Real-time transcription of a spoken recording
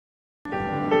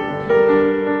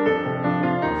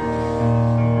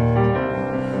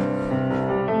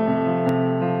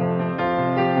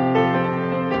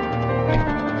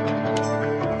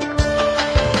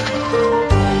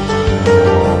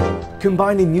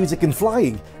Combining music and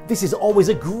flying, this is always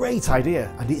a great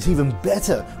idea, and it's even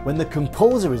better when the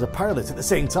composer is a pilot at the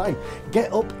same time.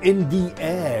 Get Up in the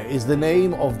Air is the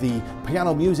name of the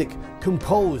piano music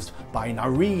composed by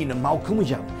Nareen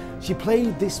Malkumajan. She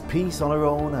played this piece on her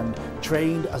own and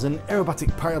trained as an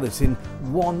aerobatic pilot in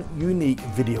one unique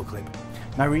video clip.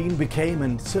 Nareen became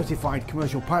a certified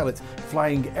commercial pilot,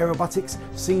 flying aerobatics,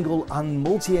 single and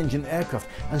multi-engine aircraft,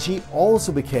 and she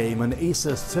also became an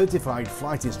ESA certified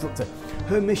flight instructor.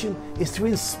 Her mission is to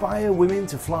inspire women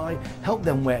to fly, help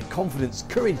them wear confidence,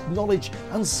 courage, knowledge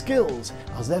and skills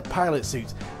as their pilot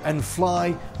suit, and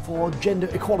fly for gender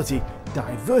equality,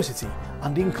 diversity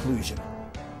and inclusion.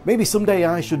 Maybe someday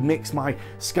I should mix my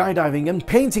skydiving and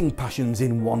painting passions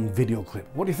in one video clip.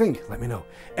 What do you think? Let me know.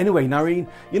 Anyway, Nareen,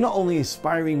 you're not only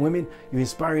inspiring women, you're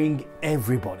inspiring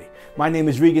everybody. My name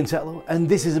is Regan Tetlow, and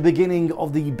this is the beginning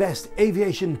of the best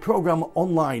aviation program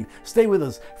online. Stay with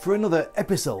us for another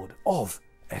episode of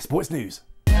Sports News.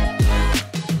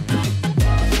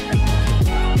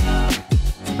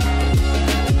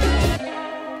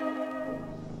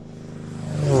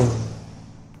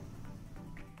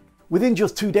 Within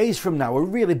just 2 days from now, a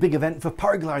really big event for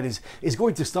paragliders is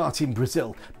going to start in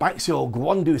Brazil. Baixo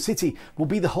Guandu City will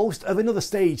be the host of another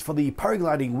stage for the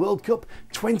Paragliding World Cup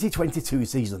 2022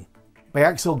 season.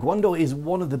 Baixo Guandu is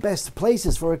one of the best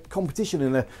places for a competition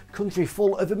in a country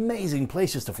full of amazing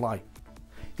places to fly.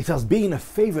 It has been a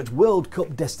favourite World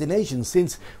Cup destination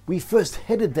since we first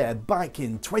headed there back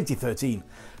in 2013.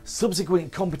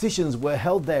 Subsequent competitions were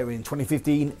held there in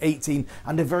 2015, 18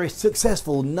 and a very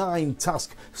successful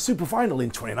 9-task super final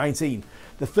in 2019.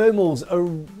 The thermals are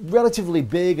relatively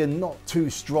big and not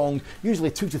too strong, usually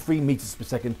 2 to 3 meters per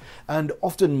second, and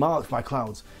often marked by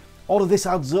clouds. All of this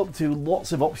adds up to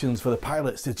lots of options for the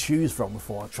pilots to choose from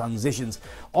for transitions.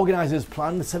 Organisers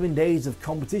planned 7 days of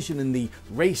competition in the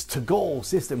race to goal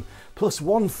system, plus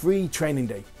 1 free training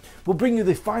day. We'll bring you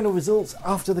the final results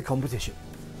after the competition.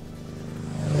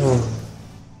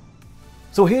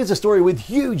 So here's a story with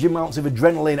huge amounts of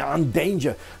adrenaline and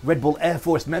danger. Red Bull Air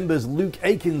Force members Luke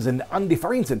Aikens and Andy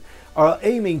Farrington are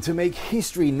aiming to make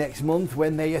history next month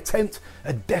when they attempt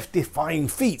a death-defying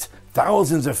feat,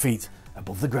 thousands of feet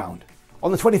above the ground.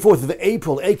 On the 24th of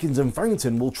April, Aikens and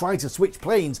Farrington will try to switch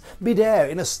planes mid-air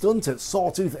in a stunt at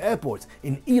Sawtooth Airport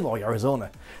in Eloy,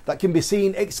 Arizona. That can be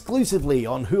seen exclusively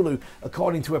on Hulu,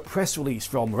 according to a press release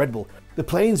from Red Bull. The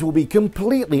planes will be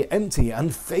completely empty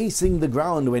and facing the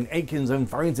ground when Aikens and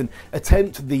Farrington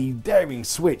attempt the daring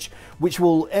switch, which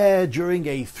will air during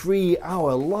a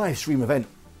 3-hour live stream event.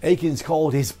 Aikens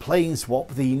called his plane swap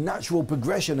the natural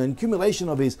progression and accumulation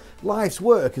of his life's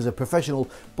work as a professional,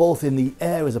 both in the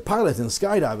air as a pilot and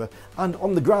skydiver and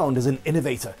on the ground as an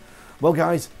innovator. Well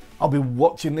guys, I'll be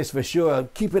watching this for sure,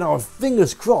 keeping our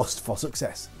fingers crossed for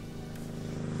success.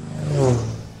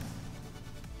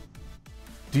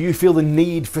 Do you feel the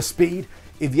need for speed?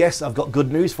 If yes, I've got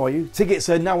good news for you. Tickets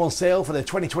are now on sale for the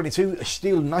 2022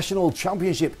 Steel National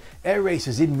Championship Air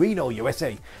Races in Reno,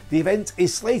 USA. The event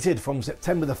is slated from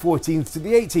September the 14th to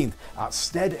the 18th at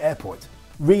Stead Airport.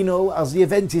 Reno, as the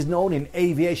event is known in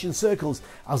aviation circles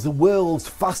as the world's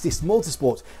fastest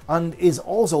motorsport and is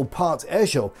also part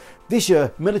airshow. This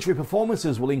year, military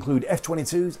performances will include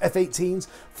F-22s, F-18s,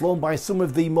 flown by some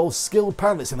of the most skilled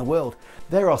pilots in the world.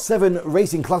 There are 7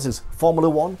 racing classes: Formula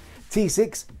 1,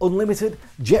 T6, Unlimited,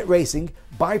 Jet Racing,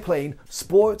 Biplane,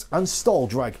 Sport and Stall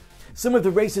Drag. Some of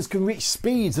the races can reach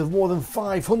speeds of more than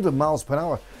 500 miles per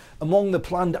hour. Among the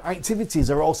planned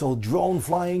activities are also drone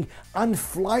flying and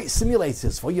flight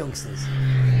simulators for youngsters.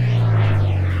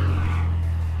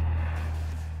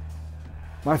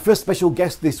 My first special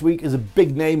guest this week is a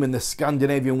big name in the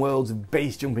Scandinavian worlds of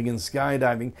base jumping and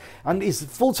skydiving, and his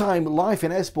full-time life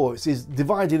in air sports is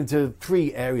divided into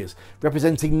 3 areas: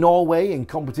 representing Norway in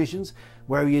competitions,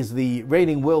 where he is the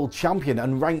reigning world champion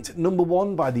and ranked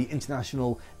 #1 by the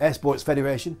International Air Sports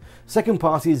Federation. Second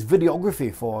part is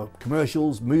videography for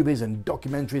commercials, movies and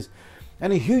documentaries,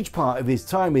 and a huge part of his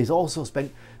time is also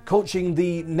spent coaching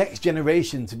the next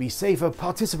generation to be safer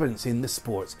participants in the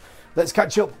sport. Let's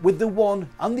catch up with the one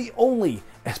and the only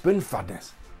Espen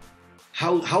Fadnes.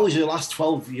 How has your last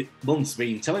 12 months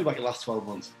been? Tell me about your last 12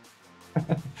 months.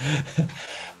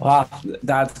 Wow,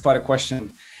 that's quite a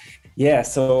question. Yeah,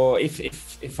 so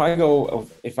if I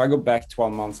go back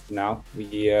 12 months now,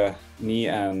 me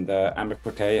and Amber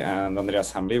Cortez and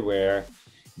Andreas Hamli were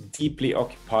deeply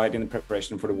occupied in the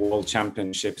preparation for the World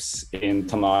Championships in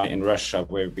Tanai in Russia,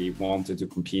 where we wanted to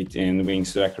compete in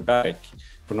wingsuit acrobatic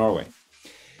for Norway.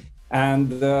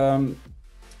 And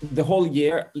the whole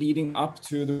year leading up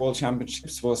to the World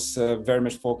Championships was very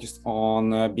much focused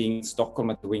on being in Stockholm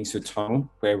at the wingsuit tunnel,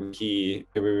 where we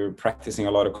were practicing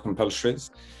a lot of compulsories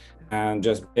and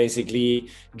just basically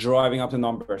driving up the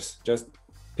numbers, just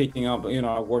picking up,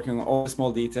 working on all the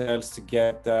small details to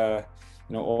get,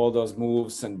 all those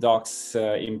moves and ducks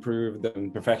improved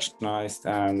and perfectionized.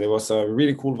 And it was a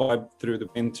really cool vibe through the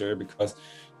winter because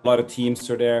a lot of teams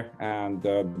are there, and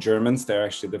the Germans, they're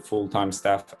actually the full-time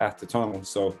staff at the tunnel.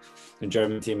 So the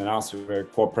German team and us, we were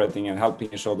cooperating and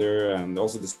helping each other, and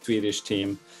also the Swedish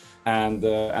team and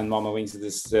Mama Wings,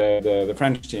 the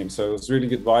French team. So it was really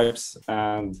good vibes.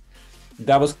 And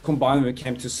that was combined when it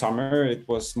came to summer. It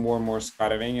was more and more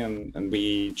skydiving, and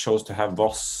we chose to have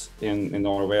Voss in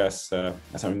Norway as our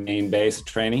main base of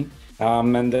training.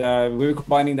 And we were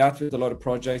combining that with a lot of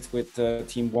projects with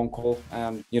Team One Call.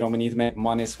 And, we need to make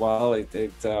money as well. It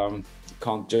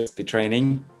can't just be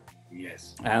training.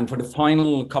 Yes. And for the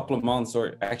final couple of months,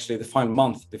 or actually the final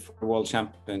month before the World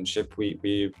Championship,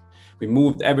 we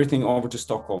moved everything over to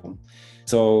Stockholm.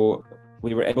 So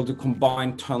we were able to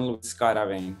combine tunnel with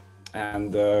skydiving.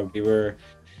 And we were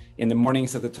in the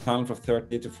mornings at the tunnel for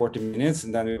 30 to 40 minutes,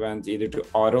 and then we went either to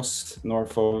Aros,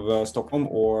 north of Stockholm,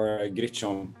 or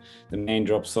Gritchom, the main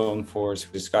drop zone for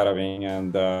Swedish skydiving,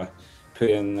 and put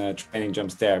in training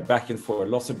jumps there, back and forth.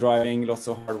 Lots of driving, lots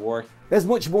of hard work. There's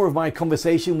much more of my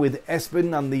conversation with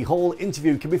Espen, and the whole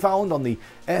interview can be found on the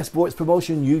Air Sports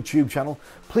Promotion YouTube channel.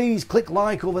 Please click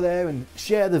like over there and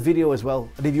share the video as well.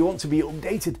 And if you want to be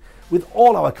updated with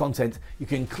all our content, you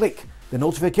can click the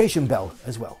notification bell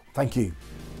as well. Thank you.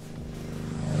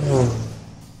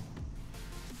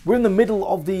 We're in the middle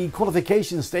of the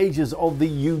qualification stages of the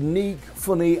unique,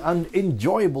 funny and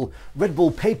enjoyable Red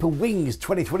Bull Paper Wings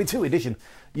 2022 edition.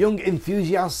 Young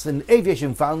enthusiasts and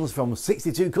aviation fans from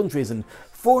 62 countries and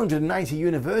 490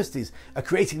 universities are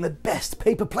creating the best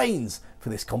paper planes for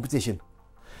this competition.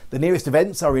 The nearest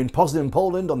events are in Poznan,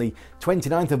 Poland on the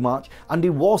 29th of March and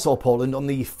in Warsaw, Poland on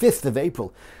the 5th of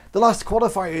April. The last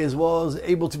qualifiers was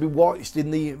able to be watched in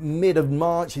the mid of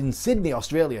March in Sydney,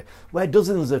 Australia, where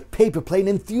dozens of paper plane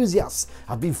enthusiasts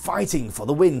have been fighting for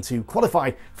the win to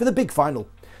qualify for the big final.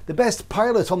 The best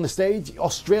pilot on the stage,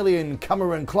 Australian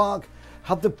Cameron Clark,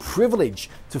 had the privilege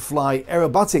to fly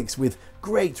aerobatics with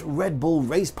great Red Bull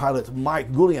race pilot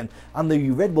Mike Gullion, and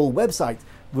the Red Bull website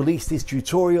released his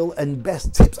tutorial and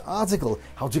best tips article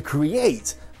how to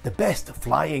create the best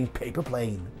flying paper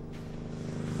plane.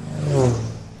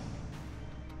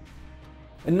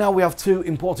 And now we have two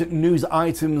important news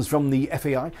items from the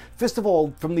FAI. First of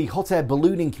all, from the hot air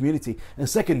ballooning community, and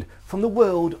second, from the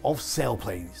world of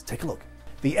sailplanes. Take a look.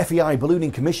 The FAI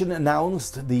Ballooning Commission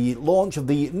announced the launch of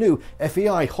the new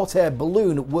FAI Hot Air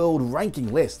Balloon World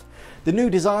Ranking List. The new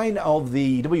design of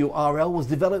the WRL was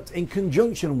developed in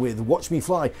conjunction with Watch Me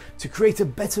Fly to create a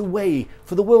better way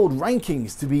for the world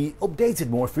rankings to be updated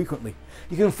more frequently.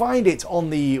 You can find it on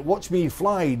the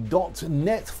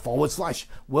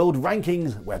watchmefly.net/world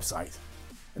rankings website.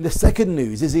 And the second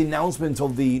news is the announcement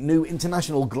of the new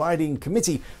International Gliding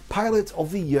Committee Pilot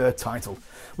of the Year title,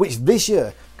 which this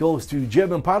year goes to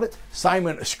German pilot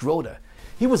Simon Schroeder.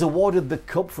 He was awarded the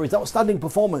cup for his outstanding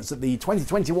performance at the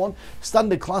 2021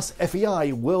 Standard Class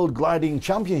FEI World Gliding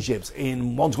Championships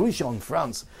in Montluchon,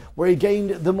 France, where he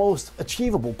gained the most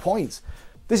achievable points.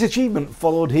 This achievement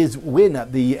followed his win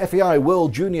at the FEI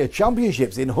World Junior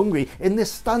Championships in Hungary in this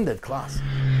standard class.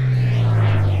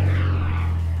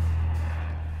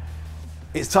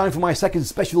 It's time for my second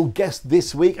special guest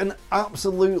this week, an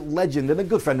absolute legend and a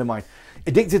good friend of mine.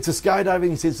 Addicted to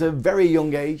skydiving since a very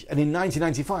young age, and in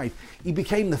 1995 he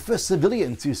became the first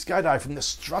civilian to skydive from the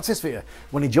stratosphere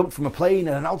when he jumped from a plane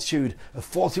at an altitude of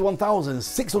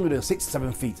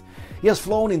 41,667 feet. He has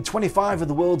flown in 25 of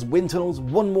the world's wind tunnels,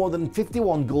 won more than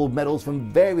 51 gold medals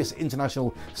from various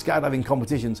international skydiving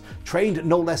competitions, trained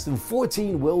no less than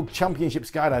 14 world championship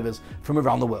skydivers from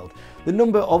around the world. The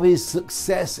number of his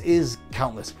success is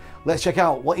countless. Let's check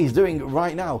out what he's doing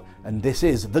right now, and this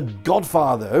is the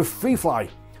godfather of free fly,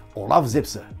 Olav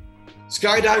Zipser.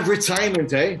 Skydive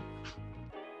retirement, eh?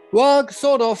 Well,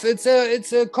 sort of. It's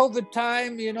a COVID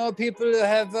time. You know, people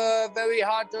have very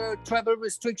hard travel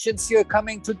restrictions here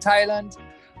coming to Thailand.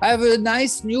 I have a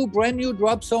nice brand new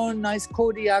drop zone, nice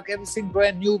Kodiak, everything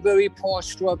brand new, very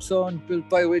posh drop zone built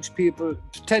by rich people,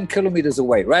 10 kilometers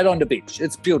away, right on the beach.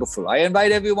 It's beautiful. I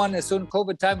invite everyone as soon as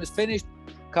COVID time is finished,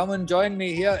 come and join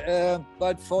me here.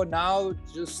 But for now,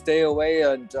 just stay away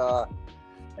and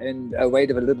wait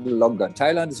a little longer.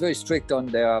 Thailand is very strict on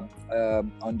their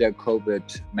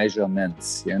COVID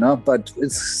measurements, you know, but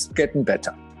it's getting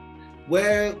better.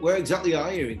 Where exactly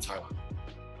are you in Thailand?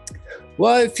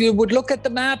 Well, if you would look at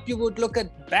the map, you would look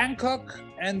at Bangkok,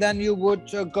 and then you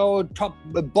would go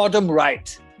bottom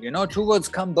right, towards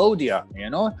Cambodia,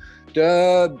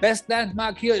 The best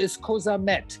landmark here is Koh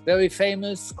Samet, very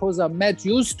famous. Koh Samet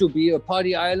used to be a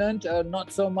party island,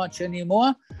 not so much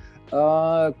anymore.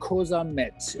 Koh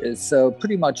Samet is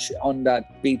pretty much on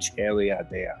that beach area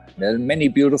there. There are many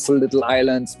beautiful little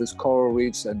islands with coral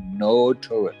reefs and no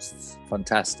tourists.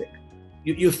 Fantastic.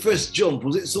 Your first jump,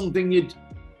 was it something you'd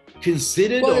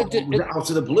considered, Well, or was it out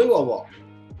of the blue, or what?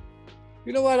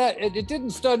 You know what? It didn't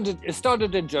start. It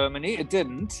started in Germany. It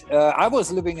didn't. I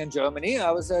was living in Germany. I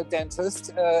was a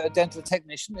dentist, a dental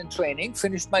technician in training.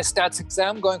 Finished my stats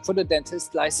exam, going for the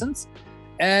dentist license,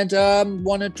 and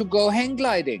wanted to go hang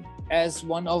gliding as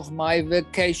one of my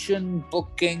vacation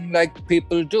booking, like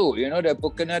people do. They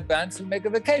book in advance and make a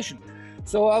vacation.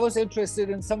 So I was interested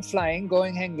in some flying,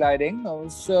 going hang gliding. I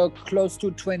was close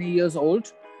to 20 years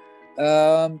old.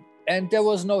 And there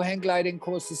was no hang gliding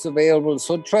courses available.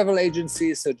 So travel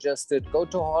agencies suggested go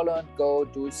to Holland, go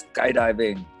do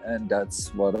skydiving. And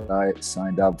that's what I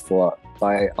signed up for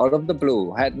out of the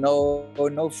blue. Had no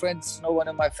friends, no one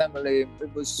in my family.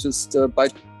 It was just by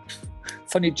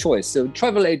funny choice. So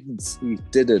travel agency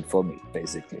did it for me,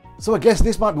 basically. So I guess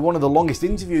this might be one of the longest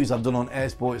interviews I've done on Air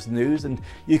Sports News, and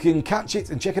you can catch it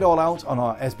and check it all out on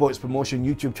our Air Sports Promotion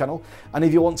YouTube channel. And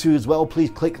if you want to as well, please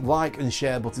click like and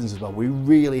share buttons as well. We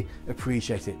really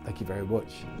appreciate it. Thank you very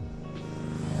much.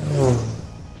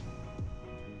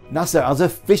 NASA has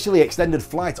officially extended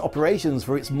flight operations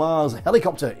for its Mars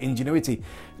helicopter Ingenuity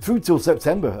through till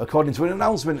September, according to an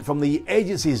announcement from the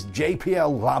agency's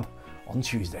JPL lab on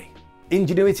Tuesday.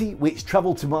 Ingenuity, which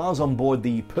travelled to Mars on board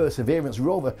the Perseverance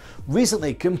rover,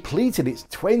 recently completed its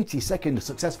 22nd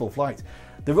successful flight.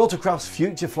 The rotorcraft's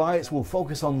future flights will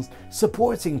focus on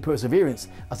supporting Perseverance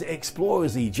as it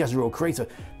explores the Jezero crater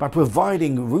by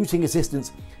providing routing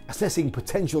assistance, assessing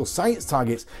potential science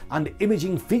targets, and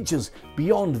imaging features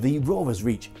beyond the rover's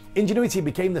reach. Ingenuity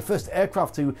became the first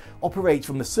aircraft to operate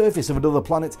from the surface of another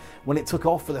planet when it took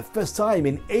off for the first time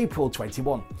in April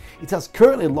 21. It has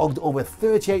currently logged over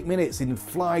 38 minutes in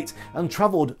flight and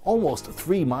travelled almost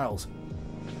 3 miles.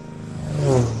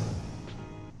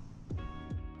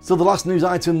 So the last news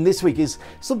item this week is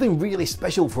something really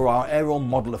special for our aero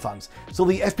modeler fans. So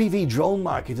the FPV drone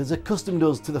market has accustomed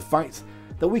us to the fact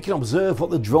that we can observe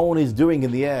what the drone is doing in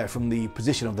the air from the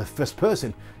position of the first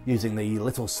person using the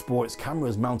little sports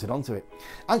cameras mounted onto it.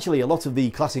 Actually, a lot of the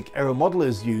classic aero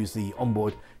modelers use the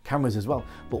onboard cameras as well.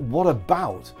 But what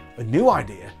about a new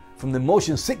idea from the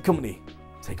motion sick company?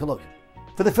 Take a look.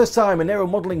 For the first time, an aero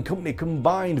modelling company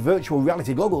combined virtual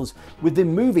reality goggles with the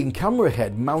moving camera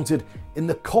head mounted in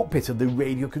the cockpit of the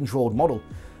radio-controlled model.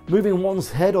 Moving one's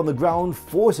head on the ground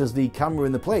forces the camera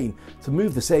in the plane to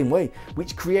move the same way,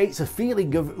 which creates a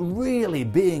feeling of really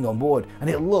being on board, and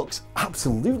it looks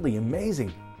absolutely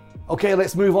amazing. Okay,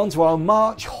 let's move on to our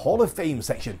March Hall of Fame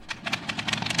section.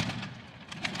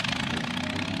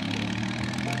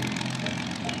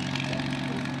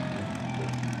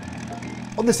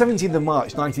 On the 17th of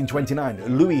March 1929,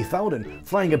 Louis Thouden,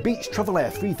 flying a Beech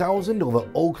Travelair 3000 over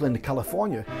Oakland,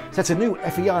 California, set a new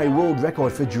FEI world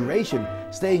record for duration,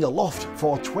 staying aloft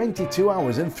for 22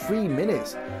 hours and 3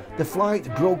 minutes. The flight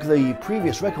broke the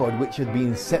previous record, which had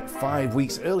been set 5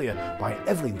 weeks earlier by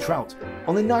Evelyn Trout.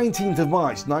 On the 19th of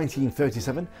March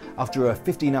 1937, after a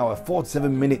 15-hour,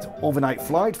 47-minute overnight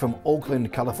flight from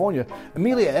Oakland, California,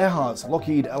 Amelia Earhart's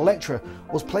Lockheed Electra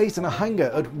was placed in a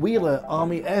hangar at Wheeler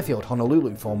Army Airfield,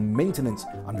 Honolulu, for maintenance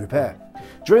and repair.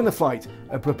 During the flight,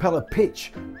 a propeller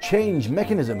pitch change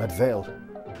mechanism had failed.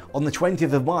 On the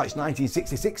 20th of March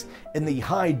 1966, in the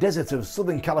high desert of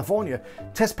Southern California,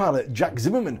 test pilot Jack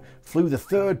Zimmerman flew the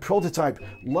third prototype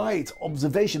light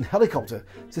observation helicopter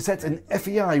to set an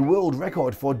FEI world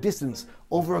record for distance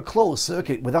over a closed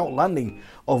circuit without landing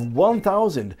of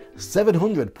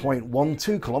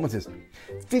 1,700.12 kilometers.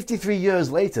 53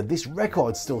 years later, this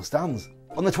record still stands.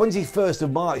 On the 21st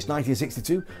of March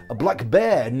 1962, a black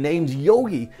bear named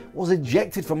Yogi was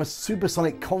ejected from a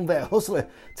supersonic Convair Hustler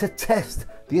to test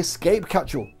the escape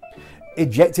capsule.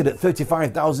 Ejected at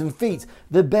 35,000 feet,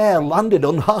 the bear landed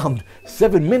unharmed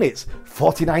 7 minutes,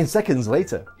 49 seconds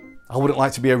later. I wouldn't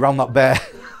like to be around that bear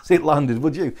as it landed,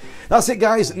 would you? That's it,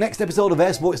 guys. Next episode of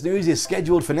Air Sports News is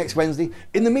scheduled for next Wednesday.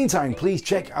 In the meantime, please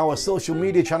check our social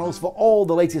media channels for all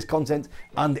the latest content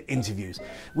and interviews.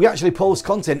 We actually post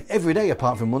content every day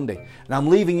apart from Monday. And I'm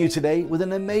leaving you today with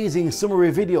an amazing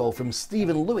summary video from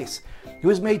Stephen Lewis, who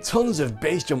has made tons of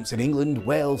base jumps in England,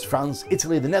 Wales, France,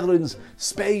 Italy, the Netherlands,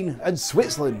 Spain and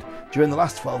Switzerland during the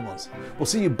last 12 months. We'll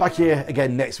see you back here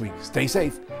again next week. Stay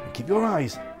safe and keep your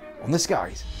eyes on the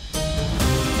skies.